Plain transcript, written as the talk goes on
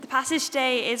passage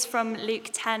today is from Luke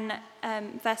 10,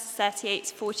 verses 38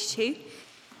 to 42.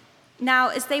 Now,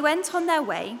 as they went on their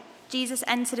way, Jesus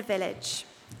entered a village,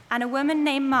 and a woman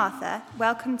named Martha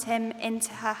welcomed him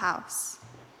into her house.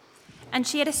 And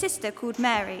she had a sister called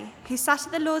Mary, who sat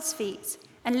at the Lord's feet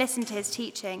and listened to his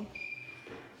teaching.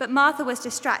 But Martha was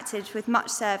distracted with much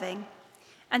serving,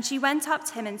 and she went up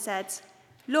to him and said,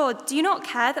 "Lord, do you not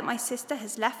care that my sister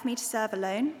has left me to serve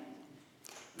alone?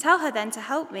 Tell her then to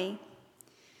help me."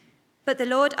 But the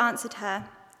Lord answered her,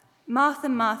 "Martha,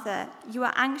 Martha, you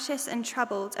are anxious and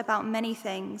troubled about many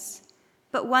things,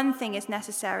 but one thing is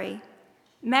necessary.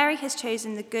 Mary has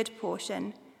chosen the good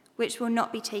portion, which will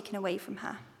not be taken away from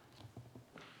her."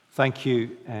 Thank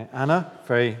you, Anna,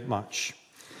 very much.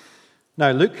 Now,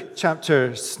 Luke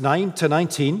chapters 9 to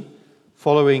 19,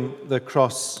 following the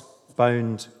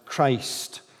cross-bound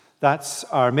Christ. That's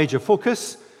our major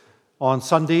focus on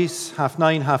Sundays,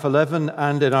 9:30, 11:30,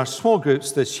 and in our small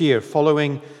groups this year,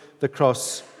 following the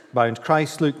cross-bound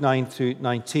Christ, Luke 9 through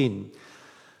 19.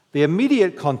 The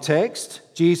immediate context,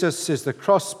 Jesus is the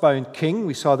cross-bound king.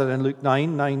 We saw that in Luke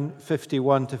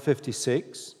 9:51 to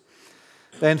 56.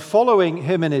 Then following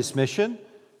him in his mission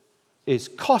is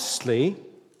costly.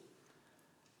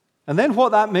 And then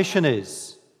what that mission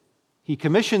is. He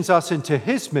commissions us into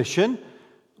his mission,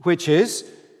 which is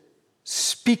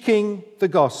speaking the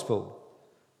gospel,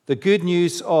 the good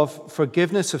news of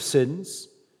forgiveness of sins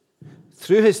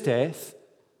through his death,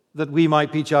 that we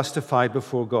might be justified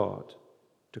before God,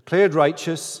 declared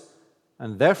righteous,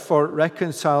 and therefore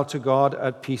reconciled to God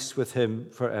at peace with him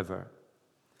forever.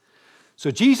 So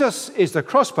Jesus is the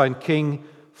cross-bound king.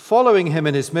 Following him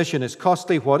in his mission is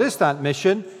costly. What is that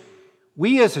mission?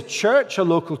 We as a church, a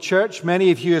local church, many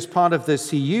of you as part of the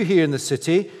CU here in the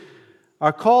city,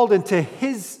 are called into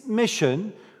his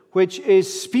mission, which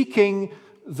is speaking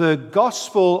the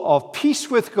gospel of peace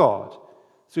with God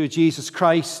through Jesus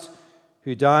Christ,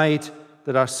 who died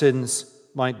that our sins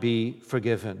might be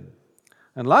forgiven.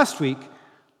 And last week,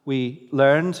 we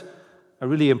learned a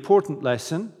really important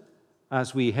lesson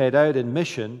as we head out in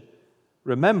mission.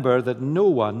 Remember that no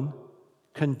one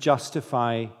can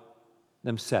justify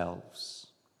themselves.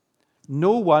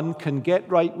 No one can get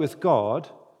right with God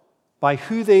by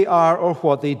who they are or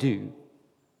what they do.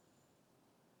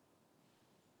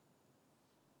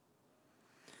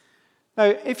 Now,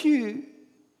 if you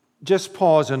just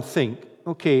pause and think,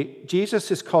 okay, Jesus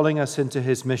is calling us into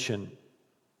his mission.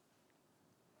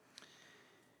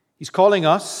 He's calling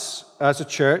us as a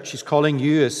church, he's calling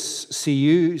you as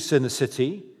CUs in the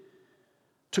city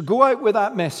to go out with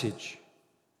that message.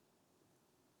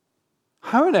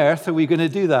 How on earth are we going to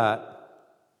do that?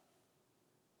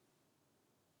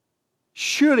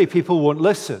 Surely people won't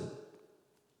listen.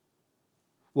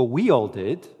 Well, we all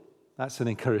did. That's an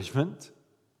encouragement.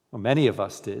 Well, many of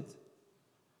us did.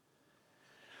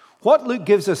 What Luke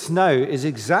gives us now is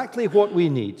exactly what we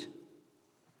need.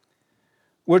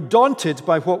 We're daunted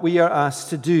by what we are asked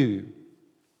to do.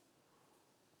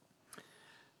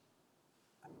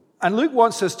 And Luke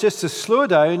wants us just to slow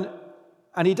down,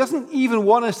 and he doesn't even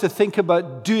want us to think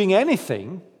about doing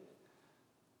anything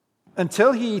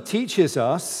until he teaches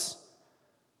us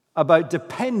about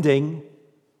depending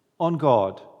on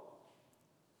God.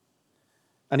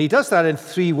 And he does that in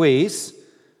three ways.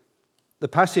 The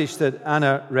passage that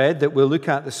Anna read that we'll look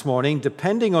at this morning,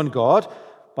 depending on God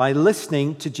by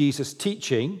listening to Jesus'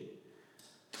 teaching.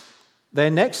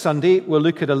 Then next Sunday, we'll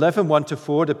look at 11:1 to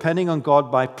 4, depending on God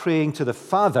by praying to the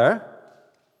Father.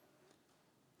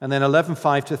 And then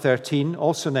 11:5 to 13,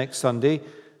 also next Sunday,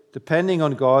 depending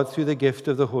on God through the gift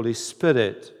of the Holy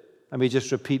Spirit. Let me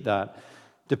just repeat that.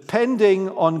 Depending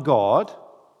on God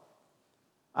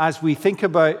as we think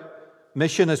about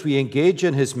mission, as we engage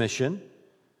in his mission,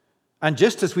 and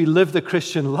just as we live the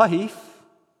Christian life,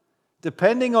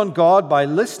 depending on God by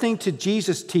listening to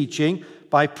Jesus' teaching,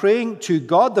 by praying to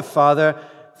God the Father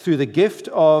through the gift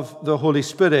of the Holy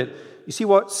Spirit. You see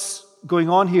what's going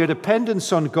on here?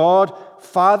 Dependence on God,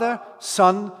 Father,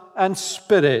 Son, and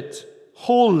Spirit,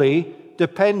 wholly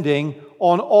depending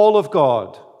on all of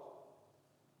God.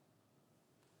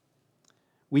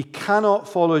 We cannot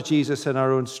follow Jesus in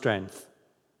our own strength.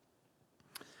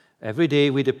 Every day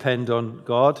we depend on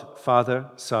God,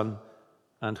 Father, Son,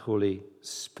 and Holy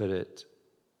Spirit.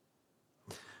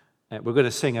 We're going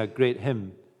to sing a great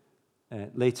hymn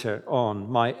later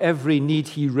on. My every need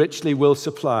he richly will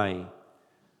supply,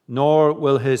 nor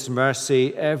will his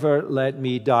mercy ever let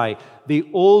me die. The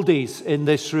oldies in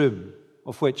this room,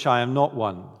 of which I am not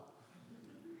one,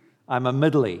 I'm a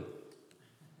middlie.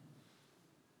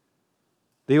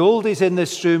 The oldies in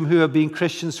this room who have been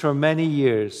Christians for many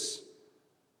years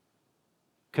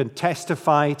can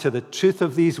testify to the truth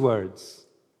of these words.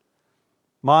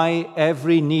 My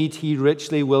every need he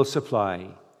richly will supply,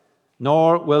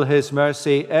 nor will his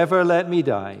mercy ever let me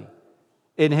die.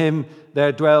 In him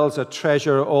there dwells a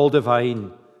treasure all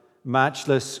divine.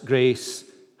 Matchless grace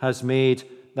has made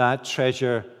that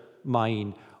treasure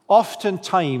mine.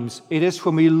 Oftentimes, it is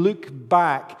when we look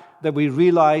back that we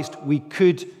realized we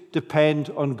could depend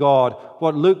on God.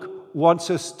 What Luke wants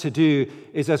us to do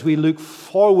is, as we look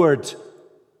forward,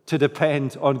 to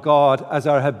depend on God as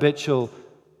our habitual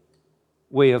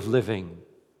way of living.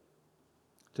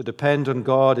 To depend on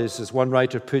God is, as one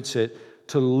writer puts it,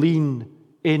 to lean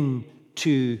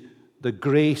into the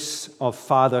grace of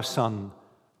Father, Son,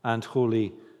 and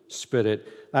Holy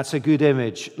Spirit. That's a good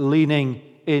image, leaning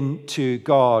into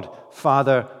God,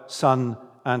 Father, Son,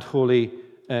 and Holy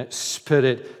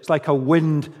Spirit. It's like a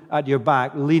wind at your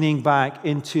back, leaning back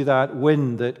into that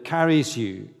wind that carries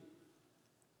you.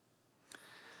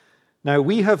 Now,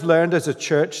 we have learned as a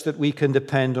church that we can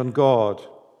depend on God.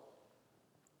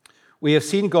 We have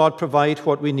seen God provide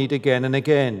what we need again and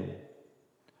again.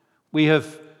 We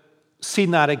have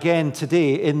seen that again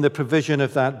today in the provision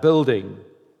of that building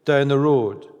down the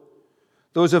road.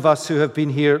 Those of us who have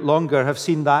been here longer have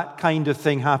seen that kind of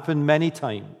thing happen many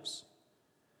times.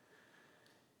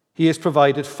 He has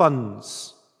provided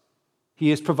funds.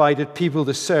 He has provided people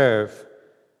to serve.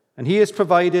 And he has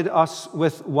provided us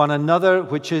with one another,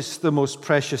 which is the most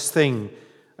precious thing,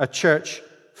 a church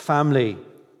family.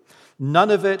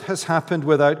 None of it has happened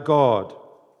without God.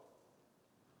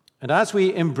 And as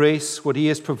we embrace what he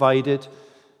has provided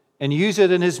and use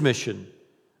it in his mission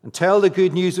and tell the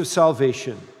good news of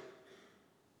salvation,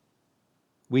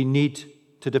 we need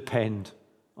to depend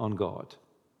on God.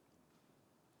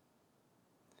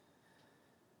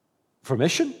 For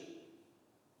mission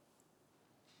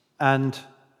and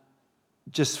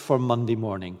just for Monday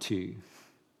morning too.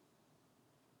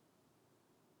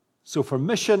 So for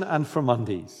mission and for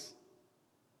Mondays,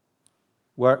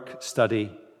 work,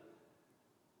 study,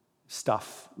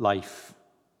 stuff, life.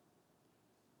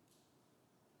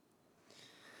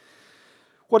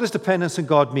 What does dependence on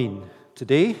God mean?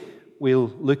 Today,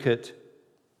 we'll look at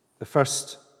the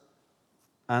first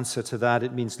answer to that.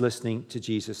 It means listening to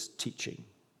Jesus' teaching.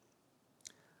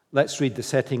 Let's read the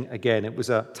setting again. It was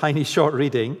a tiny short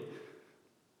reading.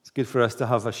 It's good for us to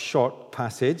have a short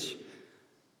passage.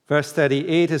 Verse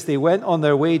 38, as they went on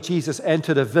their way, Jesus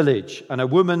entered a village, and a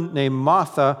woman named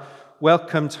Martha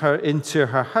welcomed her into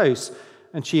her house,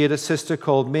 and she had a sister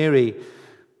called Mary.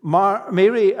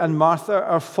 Mary and Martha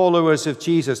are followers of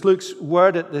Jesus. Luke's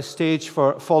word at this stage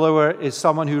for follower is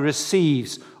someone who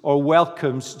receives or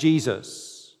welcomes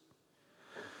Jesus.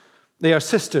 They are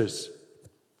sisters.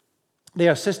 They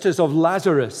are sisters of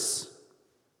Lazarus.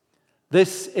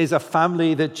 This is a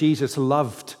family that Jesus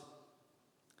loved.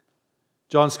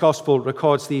 John's Gospel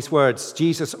records these words.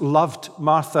 Jesus loved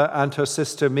Martha and her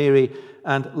sister Mary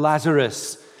and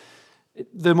Lazarus.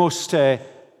 The most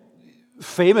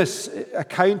famous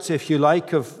account, if you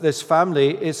like, of this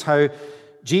family is how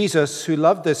Jesus, who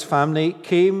loved this family,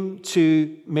 came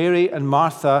to Mary and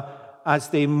Martha as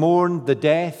they mourned the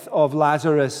death of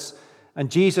Lazarus. And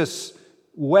Jesus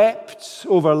wept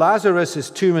over Lazarus'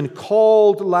 tomb and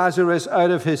called Lazarus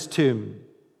out of his tomb.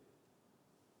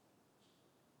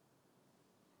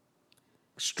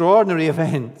 Extraordinary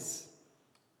events.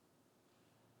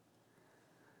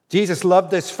 Jesus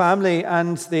loved this family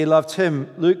and they loved him.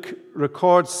 Luke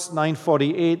records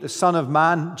 9:48, the Son of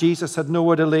Man, Jesus, had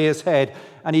nowhere to lay his head,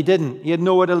 and he didn't. He had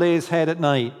nowhere to lay his head at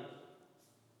night.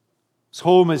 His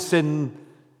home is in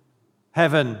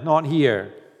heaven, not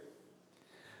here.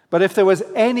 But if there was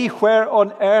anywhere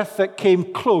on earth that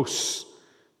came close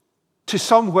to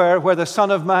somewhere where the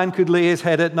Son of Man could lay his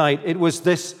head at night, it was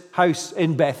this house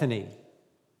in Bethany.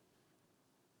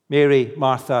 Mary,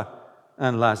 Martha,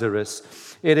 and Lazarus.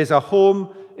 It is a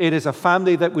home, it is a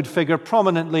family that would figure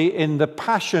prominently in the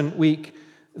Passion Week,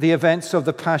 the events of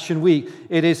the Passion Week.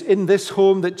 It is in this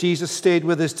home that Jesus stayed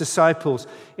with his disciples.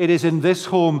 It is in this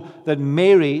home that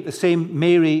Mary, the same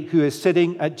Mary who is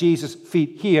sitting at Jesus'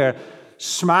 feet here,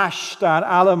 smashed that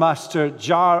alabaster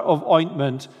jar of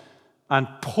ointment and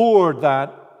poured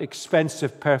that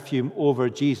expensive perfume over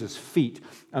Jesus' feet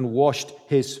and washed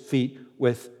his feet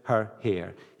with her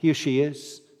hair. Here she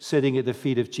is, sitting at the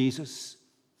feet of Jesus'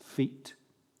 feet,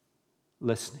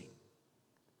 listening.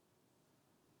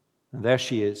 And there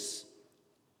she is,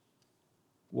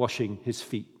 washing his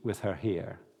feet with her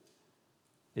hair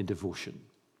in devotion.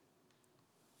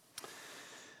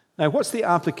 Now, what's the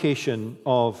application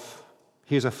of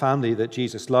here's a family that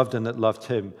Jesus loved and that loved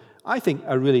him? I think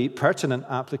a really pertinent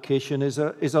application is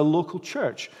a local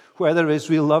church where there is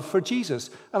real love for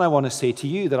Jesus. And I want to say to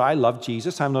you that I love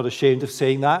Jesus. I'm not ashamed of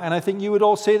saying that. And I think you would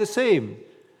all say the same.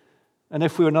 And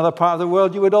if we were in another part of the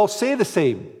world, you would all say the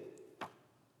same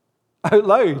out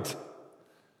loud.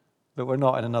 But we're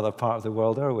not in another part of the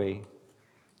world, are we?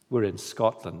 We're in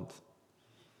Scotland.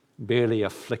 Barely a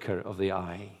flicker of the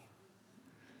eye.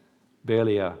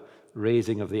 Barely a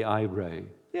raising of the eyebrow.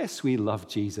 Yes, we love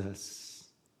Jesus.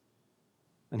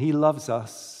 And he loves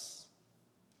us.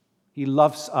 He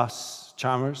loves us,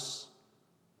 Chalmers.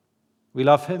 We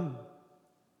love him.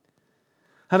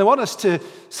 And I want us to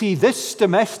see this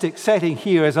domestic setting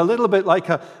here as a little bit like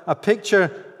a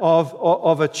picture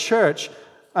of a church.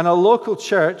 And a local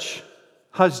church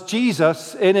has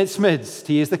Jesus in its midst.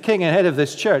 He is the king and head of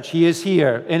this church. He is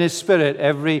here in his spirit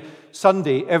every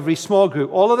Sunday, every small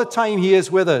group. All of the time he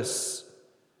is with us.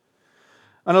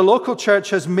 And a local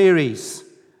church has Marys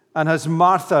and has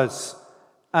Marthas.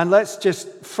 And let's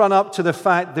just front up to the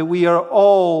fact that we are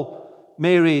all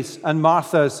Marys and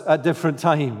Marthas at different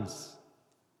times.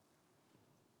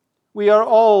 We are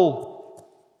all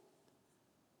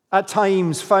at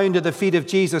times found at the feet of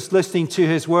Jesus listening to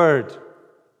his word.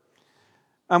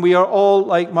 And we are all,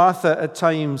 like Martha, at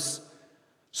times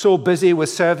so busy with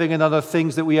serving and other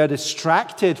things that we are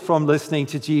distracted from listening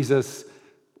to Jesus'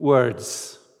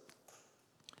 words.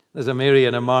 There's a Mary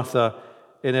and a Martha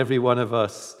in every one of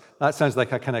us. That sounds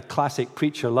like a kind of classic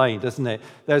preacher line, doesn't it?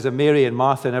 There's a Mary and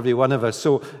Martha in every one of us.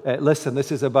 So listen,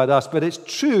 this is about us. But it's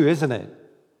true, isn't it?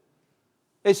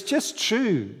 It's just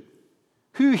true.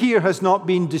 Who here has not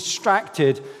been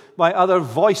distracted by other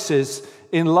voices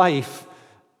in life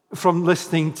from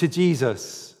listening to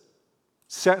Jesus?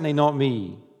 Certainly not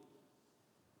me.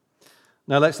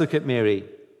 Now let's look at Mary,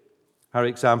 our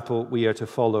example we are to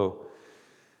follow.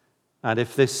 And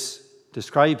if this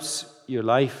describes your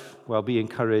life, well, be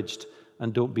encouraged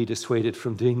and don't be dissuaded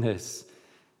from doing this.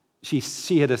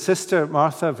 She had a sister,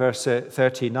 Martha, verse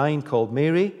 39, called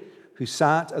Mary, who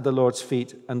sat at the Lord's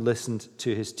feet and listened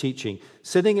to his teaching.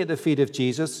 Sitting at the feet of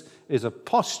Jesus is a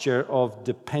posture of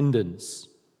dependence.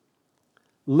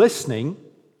 Listening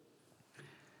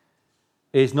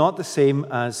is not the same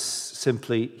as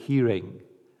simply hearing.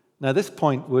 Now, this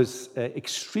point was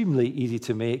extremely easy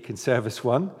to make in Service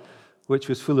 1, which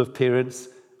was full of parents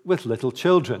with little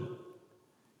children.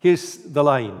 Here's the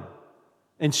line.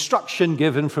 Instruction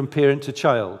given from parent to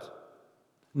child.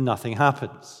 Nothing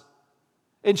happens.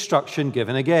 Instruction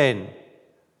given again.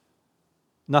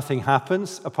 Nothing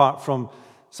happens apart from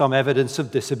some evidence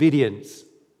of disobedience.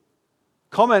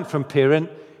 Comment from parent,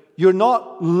 you're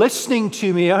not listening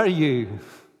to me, are you?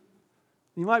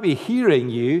 You might be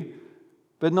hearing you,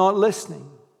 but not listening.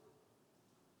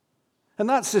 And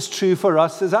that's as true for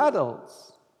us as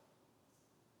adults.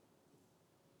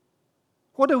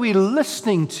 What are we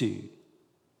listening to?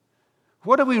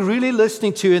 What are we really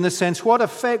listening to in the sense what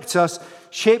affects us,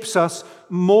 shapes us,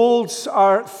 molds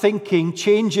our thinking,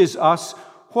 changes us?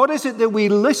 What is it that we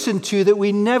listen to that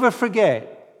we never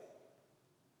forget?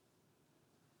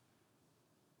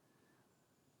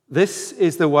 This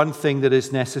is the one thing that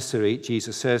is necessary,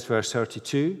 Jesus says, verse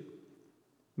 32.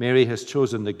 Mary has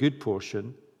chosen the good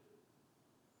portion,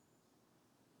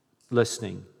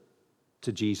 listening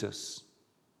to Jesus'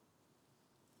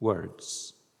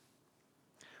 words.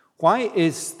 Why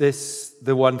is this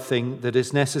the one thing that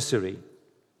is necessary?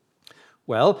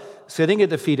 Well, sitting at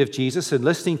the feet of Jesus and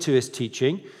listening to his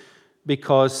teaching,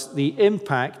 because the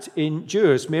impact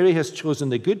endures. Mary has chosen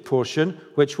the good portion,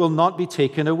 which will not be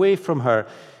taken away from her.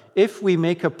 If we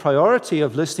make a priority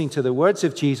of listening to the words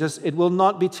of Jesus, it will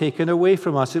not be taken away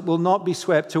from us. It will not be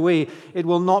swept away. It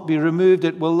will not be removed.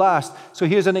 It will last. So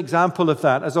here's an example of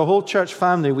that. As a whole church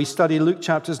family, we study Luke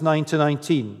chapters 9 to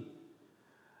 19.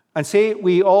 And say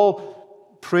we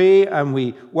all pray and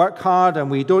we work hard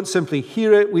and we don't simply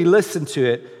hear it, we listen to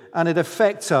it, and it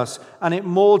affects us and it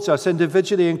molds us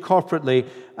individually and corporately.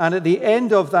 And at the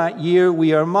end of that year,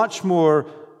 we are much more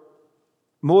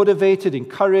motivated,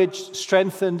 encouraged,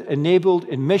 strengthened, enabled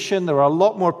in mission. There are a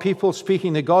lot more people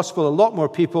speaking the gospel, a lot more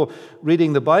people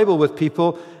reading the Bible with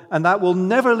people, and that will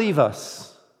never leave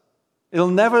us. It'll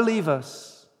never leave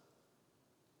us.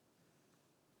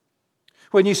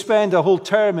 When you spend a whole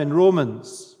term in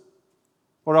Romans,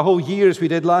 or a whole year as we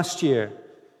did last year,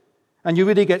 and you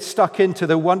really get stuck into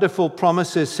the wonderful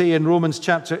promises, say in Romans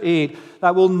chapter 8,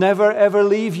 that will never ever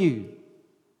leave you.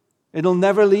 It'll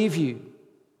never leave you.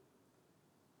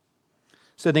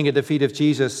 Sitting at the feet of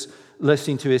Jesus,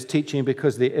 listening to his teaching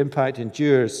because the impact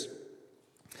endures.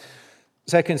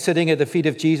 Second, sitting at the feet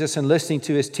of Jesus and listening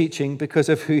to his teaching because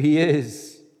of who he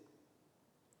is.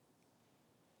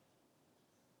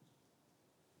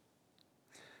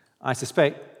 I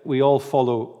suspect we all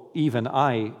follow, even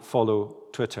I follow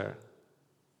Twitter.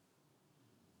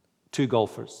 2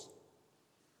 golfers.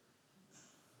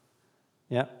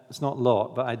 Yeah, it's not a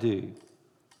lot, but I do.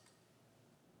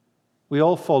 We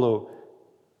all follow.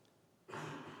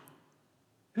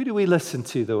 Who do we listen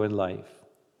to, though, in life?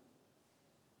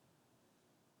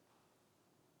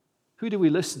 Who do we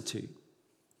listen to?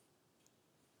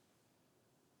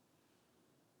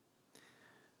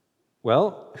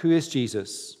 Well, who is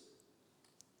Jesus?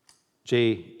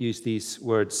 Jay used these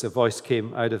words. A voice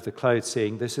came out of the cloud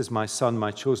saying, "This is my son,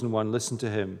 my chosen one, listen to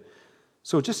him."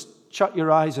 So just shut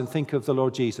your eyes and think of the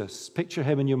Lord Jesus. Picture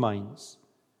him in your minds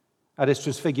at his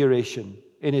transfiguration,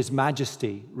 in his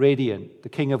majesty, radiant, the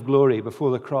King of glory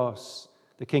before the cross,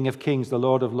 the King of kings, the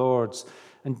Lord of lords.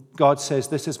 And God says,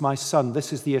 "This is my son.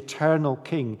 This is the eternal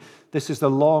King. This is the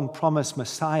long-promised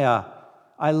Messiah.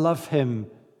 I love him."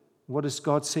 What does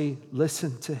God say?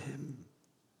 Listen to him.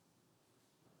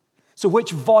 So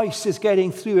which voice is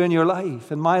getting through in your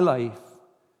life, in my life?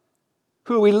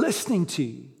 Who are we listening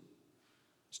to?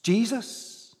 It's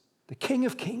Jesus, the King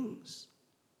of Kings.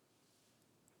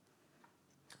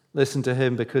 Listen to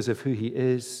him because of who he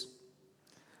is.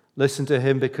 Listen to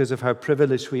him because of how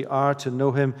privileged we are to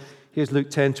know him. Here's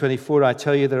Luke 10:24. "I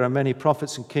tell you, there are many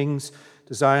prophets and kings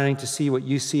desiring to see what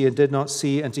you see and did not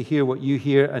see, and to hear what you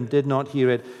hear and did not hear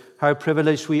it." How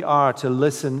privileged we are to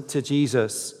listen to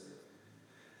Jesus.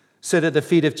 Sit at the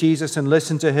feet of Jesus and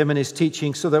listen to him and his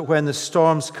teaching, so that when the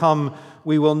storms come,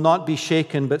 we will not be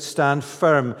shaken but stand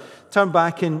firm. Turn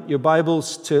back in your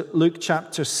Bibles to Luke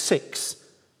chapter 6,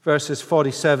 verses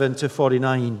 47 to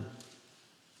 49.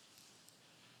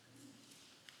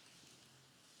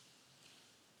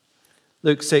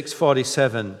 Luke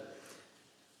 6:47.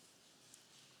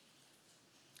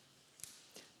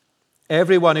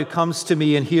 "Everyone who comes to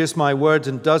me and hears my word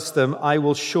and does them, I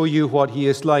will show you what he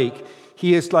is like.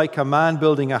 He is like a man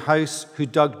building a house who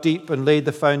dug deep and laid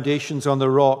the foundations on the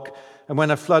rock. And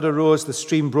when a flood arose, the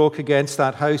stream broke against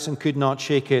that house and could not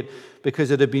shake it,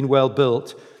 because it had been well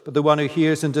built. But the one who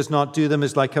hears and does not do them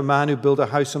is like a man who built a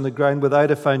house on the ground without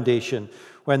a foundation.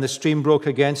 When the stream broke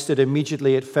against it,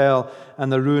 immediately it fell,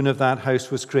 and the ruin of that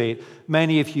house was great."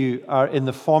 Many of you are in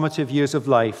the formative years of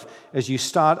life. As you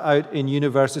start out in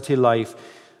university life,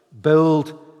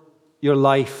 build your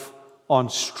life on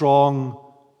strong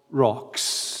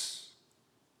rocks.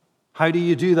 How do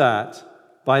you do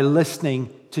that? By listening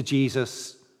to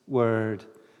Jesus' word.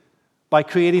 By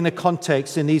creating a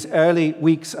context in these early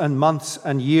weeks and months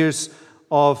and years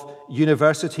of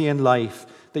university and life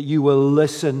that you will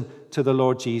listen to the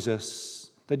Lord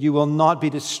Jesus, that you will not be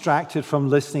distracted from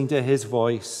listening to his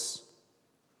voice.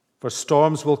 For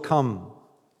storms will come.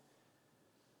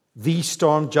 The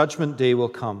storm, judgment day, will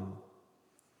come.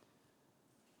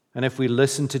 And if we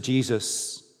listen to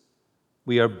Jesus,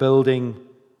 we are building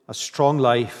a strong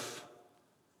life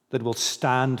that will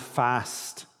stand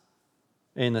fast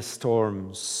in the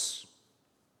storms.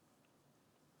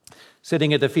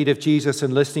 Sitting at the feet of Jesus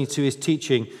and listening to his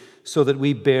teaching so that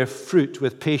we bear fruit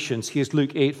with patience. Here's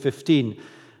Luke 8:15.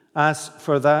 "As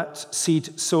for that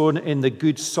seed sown in the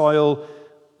good soil,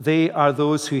 they are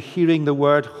those who, hearing the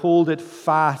word, hold it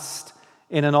fast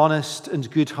in an honest and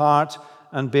good heart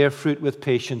and bear fruit with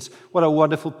patience." What a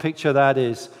wonderful picture that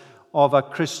is of a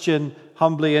Christian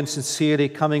humbly and sincerely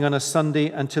coming on a Sunday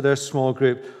and to their small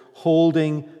group,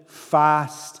 holding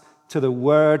fast to the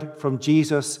word from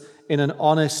Jesus in an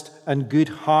honest and good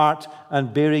heart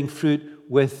and bearing fruit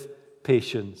with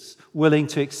patience, willing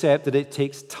to accept that it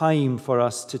takes time for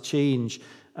us to change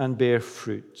and bear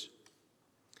fruit.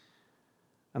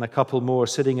 And a couple more,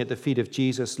 sitting at the feet of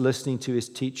Jesus, listening to his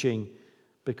teaching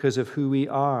because of who we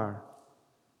are.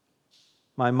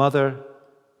 "My mother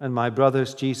and my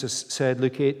brothers," Jesus said,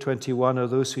 Luke 8:21, "are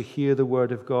those who hear the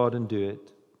word of God and do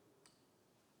it."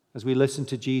 As we listen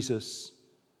to Jesus,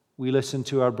 we listen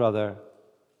to our brother.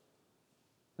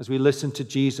 As we listen to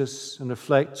Jesus and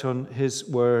reflect on his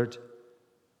word,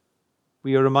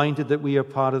 we are reminded that we are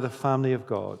part of the family of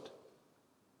God.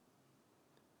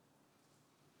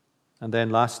 And then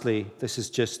lastly, this is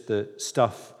just the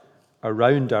stuff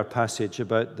around our passage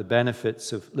about the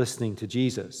benefits of listening to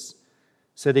Jesus.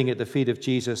 Sitting at the feet of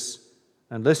Jesus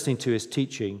and listening to his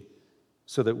teaching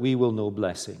so that we will know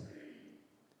blessing.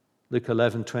 Luke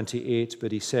 11:28,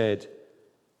 "But he said,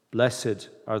 'Blessed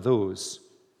are those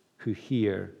who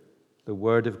hear the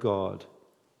word of God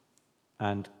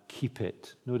and keep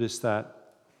it.'" Notice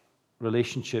that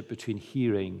relationship between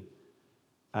hearing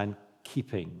and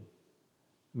keeping.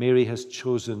 Mary has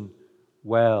chosen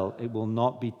well. It will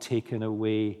not be taken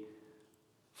away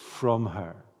from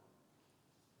her.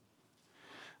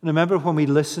 And remember, when we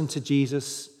listen to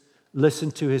Jesus,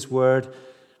 listen to his word,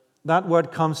 that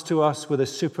word comes to us with a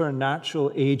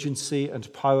supernatural agency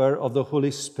and power of the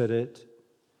Holy Spirit.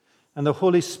 And the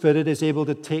Holy Spirit is able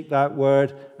to take that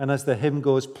word and, as the hymn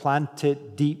goes, plant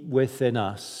it deep within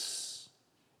us,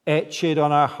 etch it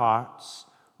on our hearts,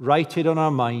 write it on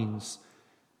our minds,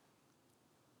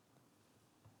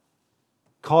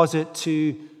 cause it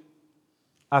to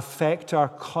affect our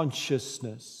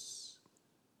consciousness,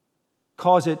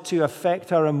 cause it to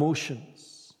affect our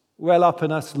emotions, well up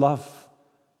in us love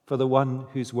for the one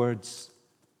whose words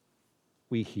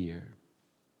we hear.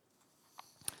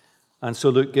 And so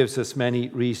Luke gives us many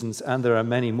reasons, and there are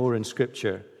many more in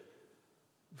Scripture,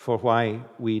 for why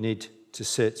we need to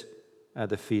sit at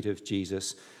the feet of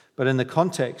Jesus. But in the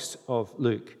context of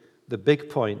Luke, the big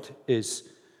point is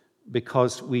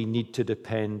because we need to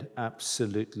depend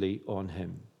absolutely on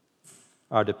him.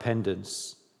 Our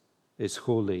dependence is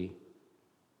wholly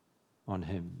on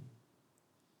him.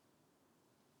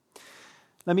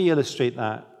 Let me illustrate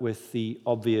that with the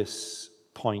obvious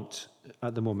point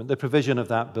at the moment, the provision of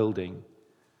that building,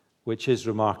 which is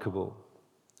remarkable.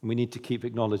 We need to keep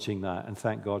acknowledging that and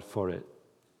thank God for it.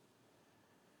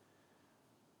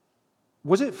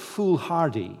 Was it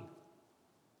foolhardy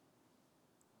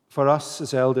for us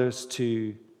as elders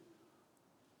to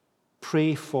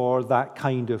pray for that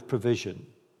kind of provision?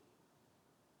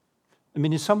 I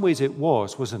mean, in some ways it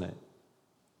was, wasn't it?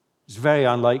 It's very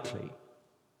unlikely.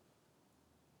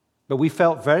 But we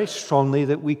felt very strongly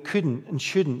that we couldn't and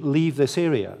shouldn't leave this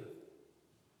area.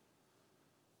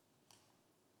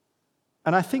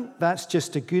 And I think that's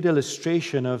just a good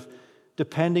illustration of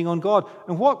depending on God.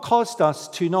 And what caused us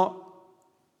to not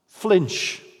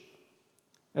flinch,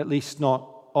 at least not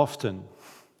often?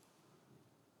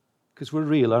 Because we're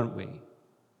real, aren't we?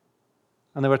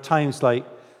 And there were times like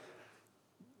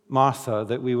Martha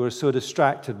that we were so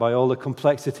distracted by all the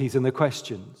complexities and the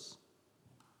questions.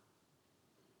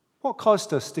 What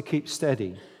caused us to keep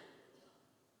steady?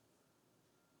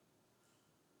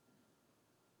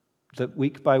 That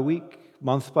week by week,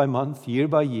 month by month, year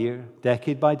by year,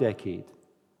 decade by decade,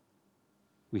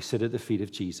 we sit at the feet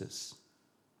of Jesus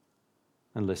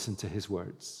and listen to his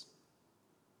words.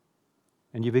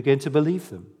 And you begin to believe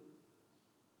them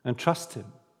and trust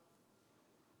him.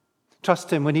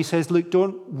 Trust him when he says, look,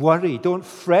 don't worry, don't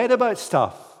fret about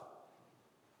stuff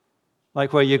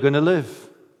like where you're going to live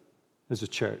as a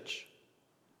church.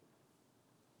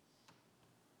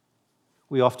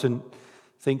 We often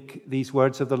think these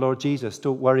words of the Lord Jesus,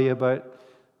 don't worry about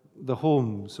the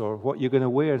homes or what you're going to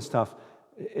wear and stuff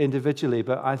individually,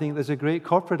 but I think there's a great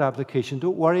corporate application.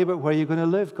 Don't worry about where you're going to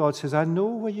live. God says, I know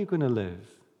where you're going to live.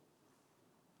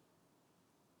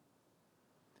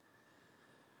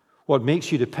 What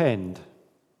makes you depend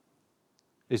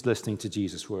is listening to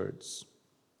Jesus' words.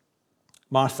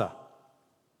 Martha,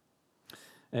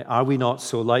 are we not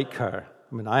so like her?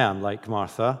 I mean, I am like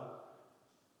Martha.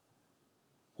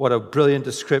 What a brilliant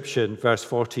description, verse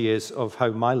 40 is, of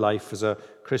how my life as a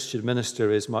Christian minister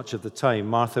is much of the time.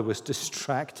 Martha was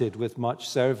distracted with much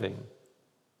serving.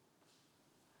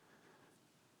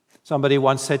 Somebody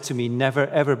once said to me, never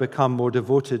ever become more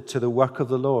devoted to the work of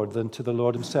the Lord than to the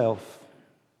Lord himself.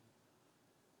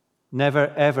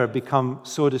 Never ever become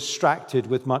so distracted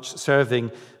with much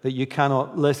serving that you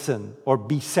cannot listen or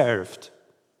be served.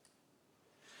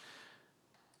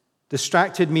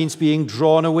 Distracted means being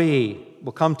drawn away.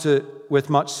 We'll come to with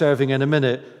much serving in a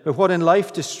minute. But what in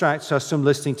life distracts us from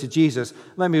listening to Jesus?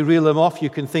 Let me reel them off. You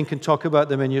can think and talk about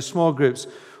them in your small groups.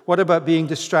 What about being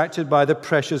distracted by the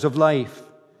pressures of life?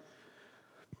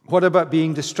 What about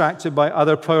being distracted by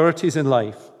other priorities in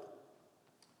life?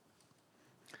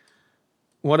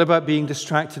 What about being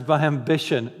distracted by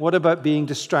ambition? What about being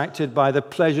distracted by the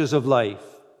pleasures of life?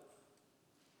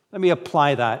 Let me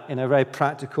apply that in a very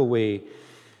practical way.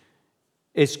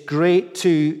 It's great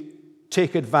to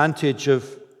take advantage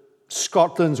of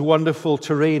Scotland's wonderful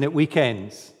terrain at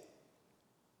weekends,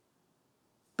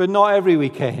 but not every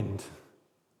weekend.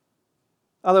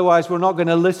 Otherwise, we're not going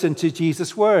to listen to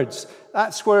Jesus' words.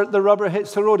 That's where the rubber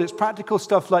hits the road. It's practical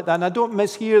stuff like that, and I don't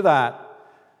mishear that.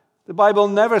 The Bible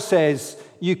never says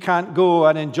you can't go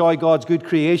and enjoy God's good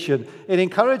creation. It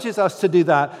encourages us to do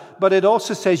that, but it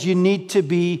also says you need to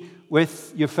be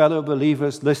with your fellow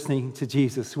believers listening to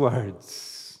Jesus'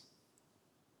 words.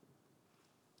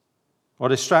 Or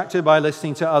distracted by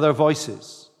listening to other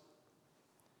voices.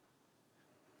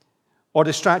 Or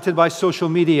distracted by social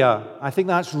media. I think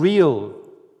that's real.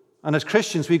 And as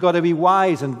Christians, we've got to be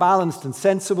wise and balanced and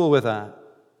sensible with that.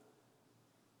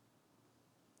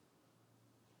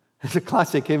 It's a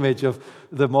classic image of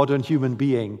the modern human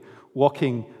being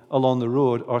walking along the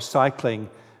road or cycling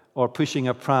or pushing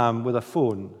a pram with a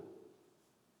phone.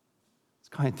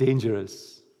 quite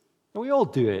dangerous. And we all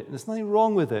do it, and there's nothing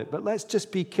wrong with it, but let's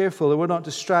just be careful that we're not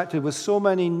distracted with so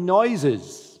many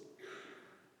noises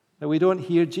that we don't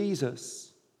hear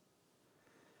Jesus.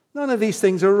 None of these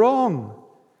things are wrong,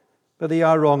 but they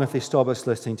are wrong if they stop us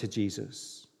listening to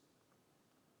Jesus.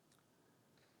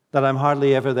 That I'm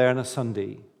hardly ever there on a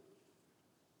Sunday.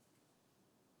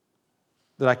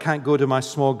 That I can't go to my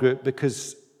small group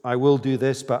because I will do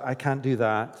this, but I can't do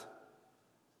that.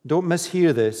 Don't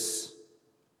mishear this.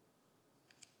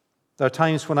 There are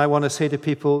times when I want to say to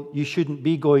people, you shouldn't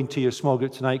be going to your small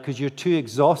group tonight because you're too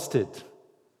exhausted.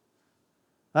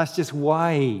 That's just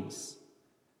wise.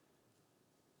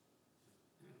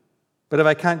 But if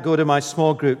I can't go to my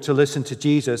small group to listen to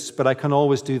Jesus, but I can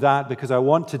always do that because I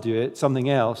want to do it, something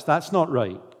else, that's not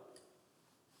right.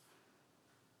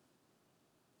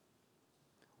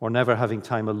 Or never having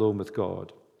time alone with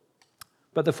God.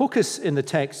 But the focus in the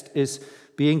text is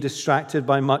being distracted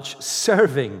by much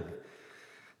serving.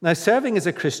 Now, serving as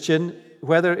a Christian,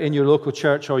 whether in your local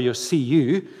church or your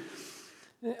CU,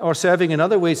 or serving in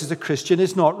other ways as a Christian,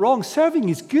 is not wrong. Serving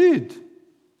is good.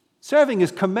 Serving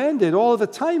is commended all the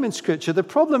time in Scripture. The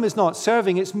problem is not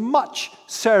serving, it's much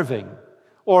serving,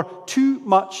 or too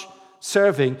much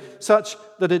serving, such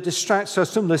that it distracts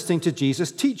us from listening to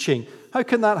Jesus' teaching. How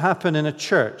can that happen in a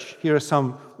church? Here are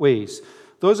some ways.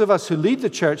 Those of us who lead the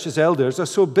church as elders are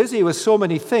so busy with so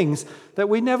many things that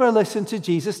we never listen to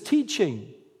Jesus'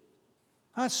 teaching.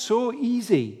 That's so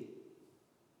easy.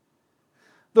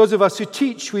 Those of us who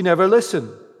teach, we never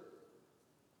listen.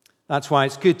 That's why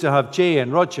it's good to have Jay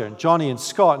and Roger and Johnny and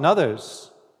Scott and others.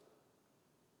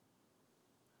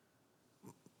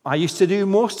 I used to do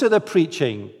most of the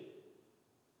preaching.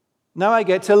 Now I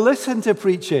get to listen to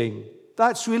preaching.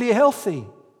 That's really healthy.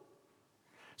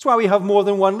 That's why we have more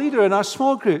than one leader in our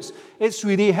small groups. It's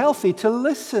really healthy to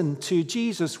listen to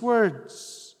Jesus'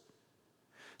 words.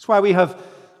 That's why we have,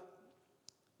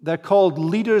 they're called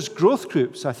leaders' growth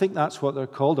groups. I think that's what they're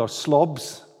called, or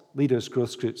SLOBs. Leaders'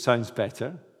 growth groups sounds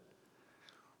better.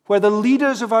 Where the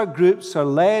leaders of our groups are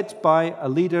led by a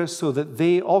leader so that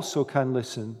they also can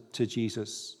listen to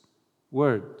Jesus'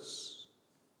 words.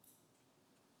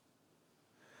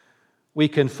 We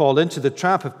can fall into the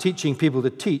trap of teaching people to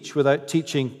teach without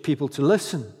teaching people to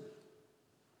listen.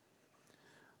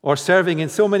 Or serving in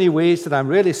so many ways that I'm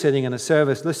really sitting in a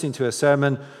service listening to a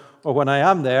sermon, or when I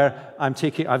am there,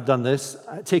 I've done this,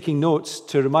 taking notes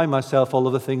to remind myself all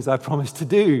of the things I promised to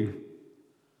do.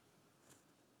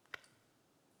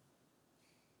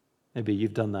 Maybe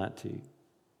you've done that too.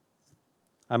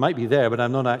 I might be there, but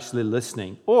I'm not actually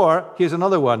listening. Or, here's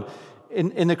another one.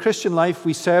 In the Christian life,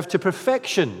 we serve to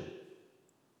perfection.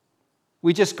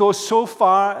 We just go so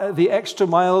far the extra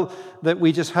mile that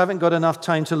we just haven't got enough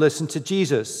time to listen to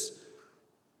Jesus.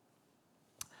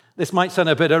 This might sound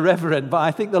a bit irreverent, but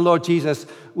I think the Lord Jesus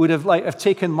would have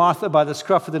taken Martha by the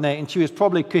scruff of the neck, and she was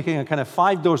probably cooking a kind of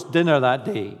 5-course dinner that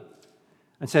day,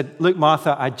 and said, look,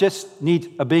 Martha, I just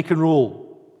need a bacon roll,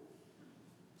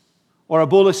 or a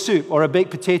bowl of soup, or a baked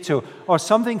potato, or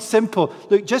something simple.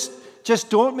 Look, just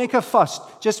don't make a fuss.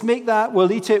 Just make that,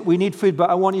 we'll eat it, we need food, but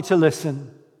I want you to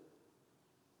listen.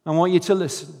 I want you to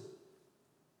listen.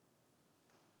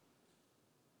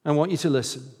 I want you to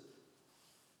listen.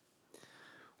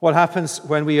 What happens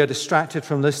when we are distracted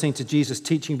from listening to Jesus'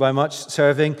 teaching by much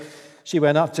serving? She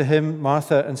went up to him,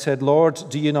 Martha, and said, Lord,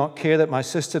 do you not care that my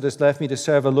sister has left me to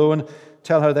serve alone?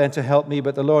 Tell her then to help me.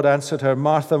 But the Lord answered her,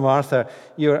 Martha, Martha,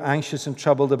 you are anxious and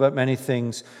troubled about many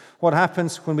things. What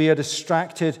happens when we are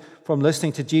distracted from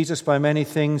listening to Jesus by many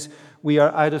things? We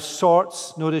are out of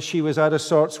sorts. Notice she was out of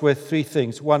sorts with 3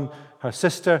 things. 1, her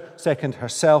sister. 2,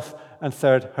 herself. And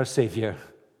 3, her Savior.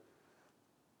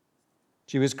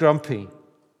 She was grumpy.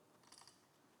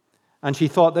 And she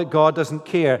thought that God doesn't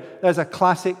care. There's a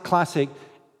classic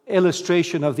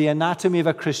illustration of the anatomy of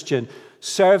a Christian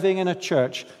serving in a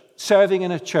church,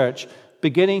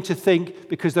 beginning to think,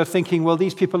 because they're thinking, well,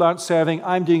 these people aren't serving,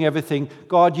 I'm doing everything.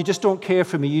 God, you just don't care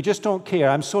for me. You just don't care.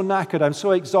 I'm so knackered. I'm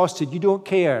so exhausted. You don't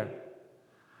care.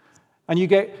 And you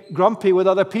get grumpy with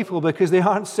other people because they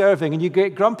aren't serving. And you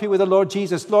get grumpy with the Lord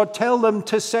Jesus. Lord, tell them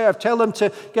to serve. Tell them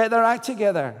to get their act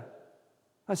together.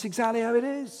 That's exactly how it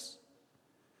is.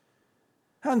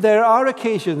 And there are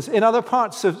occasions in other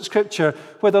parts of Scripture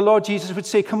where the Lord Jesus would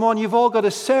say, come on, you've all got to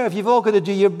serve. You've all got to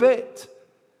do your bit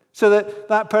so that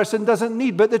that person doesn't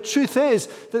need. But the truth is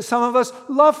that some of us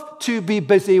love to be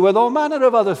busy with all manner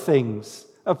of other things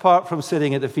apart from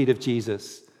sitting at the feet of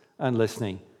Jesus and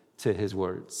listening to his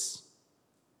words.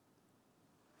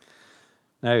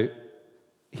 Now,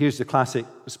 here's the classic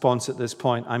response at this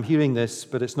point. I'm hearing this,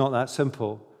 but it's not that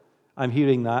simple. I'm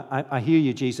hearing that. I hear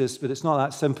you, Jesus, but it's not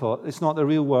that simple. It's not the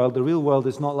real world. The real world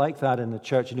is not like that in the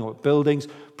church. You know, buildings,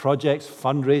 projects,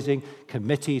 fundraising,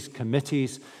 committees.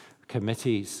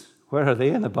 Where are they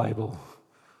in the Bible?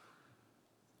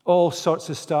 All sorts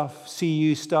of stuff,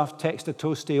 CU stuff, text a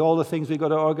toasty, all the things we've got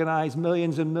to organize,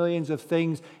 millions and millions of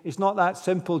things. It's not that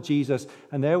simple, Jesus.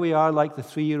 And there we are like the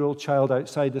 3-year-old child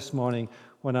outside this morning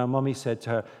when our mummy said to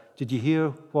her, did you hear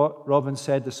what Robin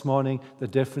said this morning? The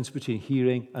difference between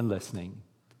hearing and listening.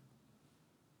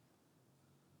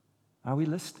 Are we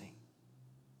listening?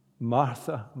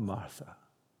 Martha, Martha.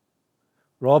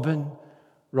 Robin,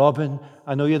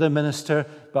 I know you're the minister,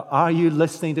 but are you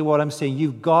listening to what I'm saying?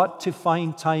 You've got to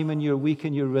find time in your week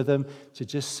and your rhythm to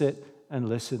just sit and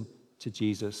listen to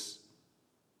Jesus'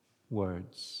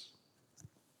 words.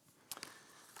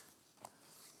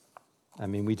 I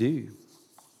mean, we do.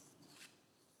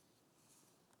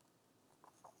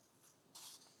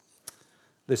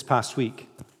 This past week,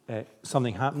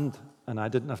 something happened, and I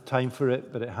didn't have time for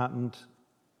it, but it happened.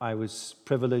 I was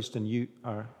privileged, and you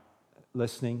are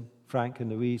listening, Frank and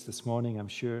Louise, this morning, I'm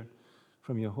sure,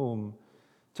 from your home,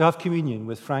 to have communion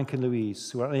with Frank and Louise,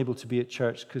 who are unable to be at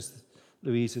church because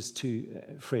Louise is too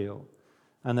frail,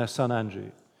 and their son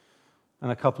Andrew,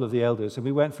 and a couple of the elders. And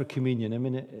we went for communion. I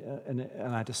mean, and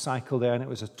I had to cycle there, and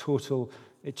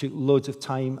it took loads of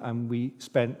time, and we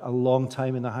spent a long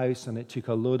time in the house, and it took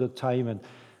a load of time.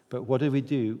 But what did we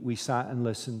do? We sat and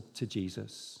listened to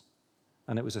Jesus.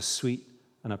 And it was a sweet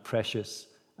and a precious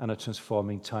and a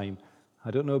transforming time.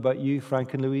 I don't know about you,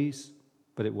 Frank and Louise,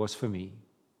 but it was for me.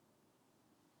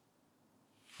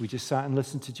 We just sat and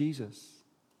listened to Jesus.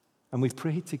 And we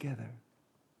prayed together.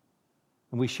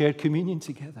 And we shared communion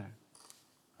together.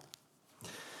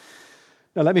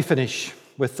 Now let me finish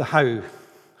with the how.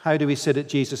 How do we sit at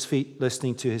Jesus' feet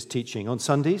listening to his teaching? On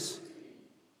Sundays,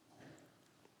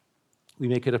 we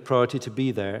make it a priority to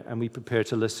be there and we prepare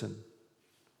to listen.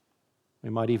 We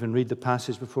might even read the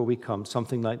passage before we come,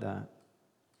 something like that.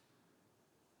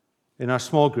 In our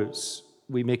small groups,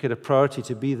 we make it a priority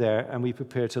to be there and we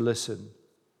prepare to listen.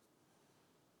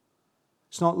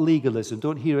 It's not legalism.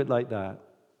 Don't hear it like that.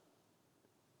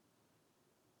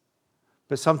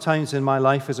 But sometimes in my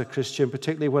life as a Christian,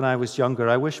 particularly when I was younger,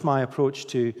 I wish my approach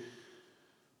to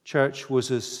church was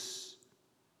as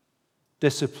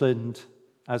disciplined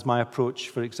as my approach,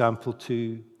 for example,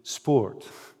 to sport.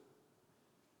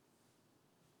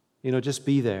 Just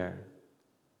be there.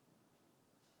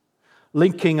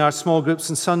 Linking our small groups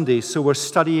and Sundays, so we're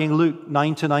studying Luke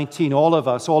 9 to 19, all of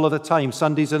us, all of the time,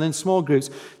 Sundays and in small groups,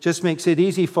 just makes it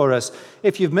easy for us.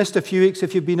 If you've missed a few weeks,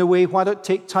 if you've been away, why don't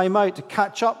take time out to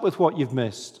catch up with what you've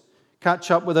missed?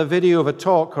 Catch up with a video of a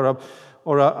talk or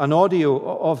an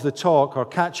audio of the talk, or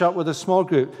catch up with a small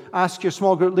group. Ask your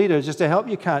small group leader just to help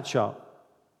you catch up.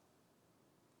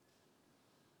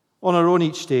 On our own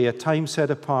each day, a time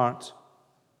set apart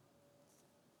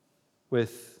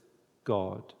with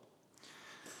God.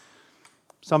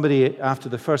 Somebody after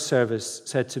the first service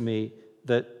said to me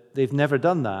that they've never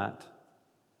done that.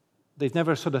 They've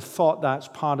never sort of thought that's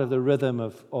part of the rhythm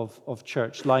of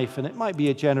church life, and it might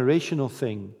be a generational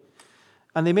thing.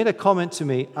 And they made a comment to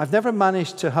me, I've never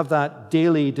managed to have that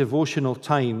daily devotional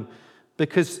time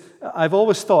because I've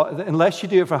always thought that unless you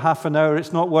do it for half an hour,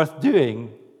 it's not worth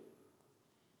doing.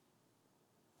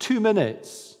 2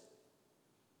 minutes,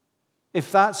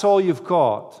 if that's all you've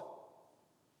got,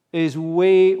 is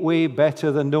way, way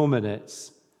better than no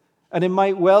minutes. And it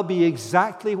might well be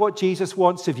exactly what Jesus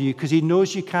wants of you because he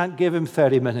knows you can't give him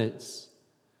 30 minutes.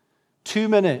 2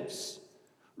 minutes,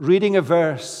 reading a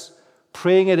verse,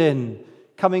 praying it in,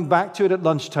 coming back to it at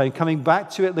lunchtime, coming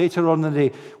back to it later on in the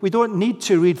day. We don't need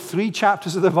to read 3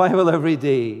 chapters of the Bible every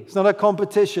day. It's not a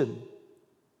competition.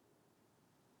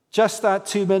 Just that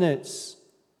 2 minutes.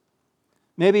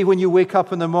 Maybe when you wake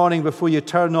up in the morning before you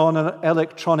turn on an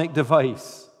electronic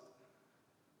device.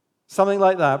 Something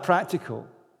like that, practical.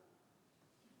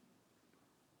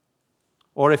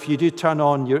 Or if you do turn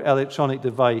on your electronic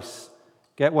device,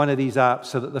 get one of these apps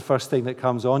so that the first thing that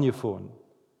comes on your phone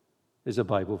is a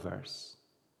Bible verse.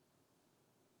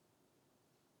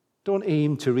 Don't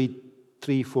aim to read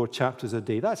 3-4 chapters a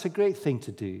day. That's a great thing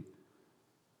to do.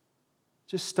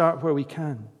 Just start where we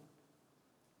can.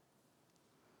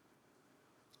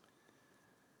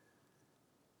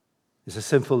 It's a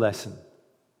simple lesson.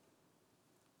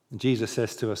 And Jesus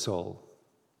says to us all,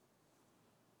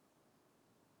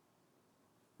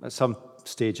 at some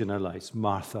stage in our lives,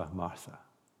 Martha, Martha,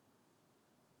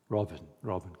 Robin,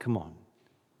 come on.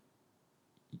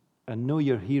 I know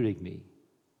you're hearing me,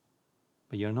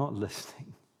 but you're not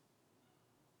listening.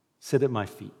 Sit at my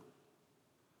feet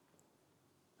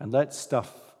and let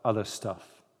other stuff,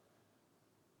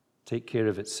 take care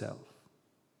of itself.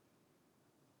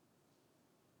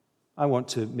 I want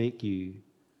to make you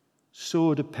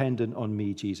so dependent on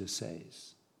me, Jesus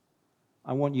says.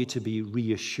 I want you to be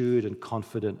reassured and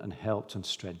confident and helped and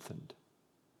strengthened.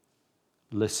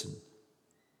 Listen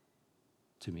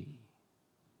to me.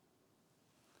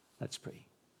 Let's pray.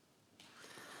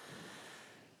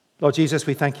 Lord Jesus,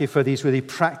 we thank you for these really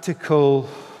practical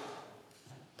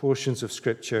portions of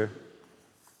Scripture.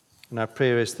 And our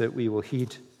prayer is that we will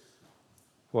heed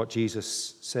what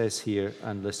Jesus says here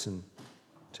and listen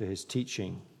to his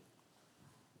teaching.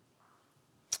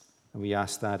 And we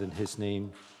ask that in his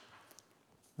name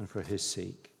and for his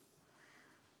sake.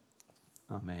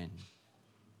 Amen.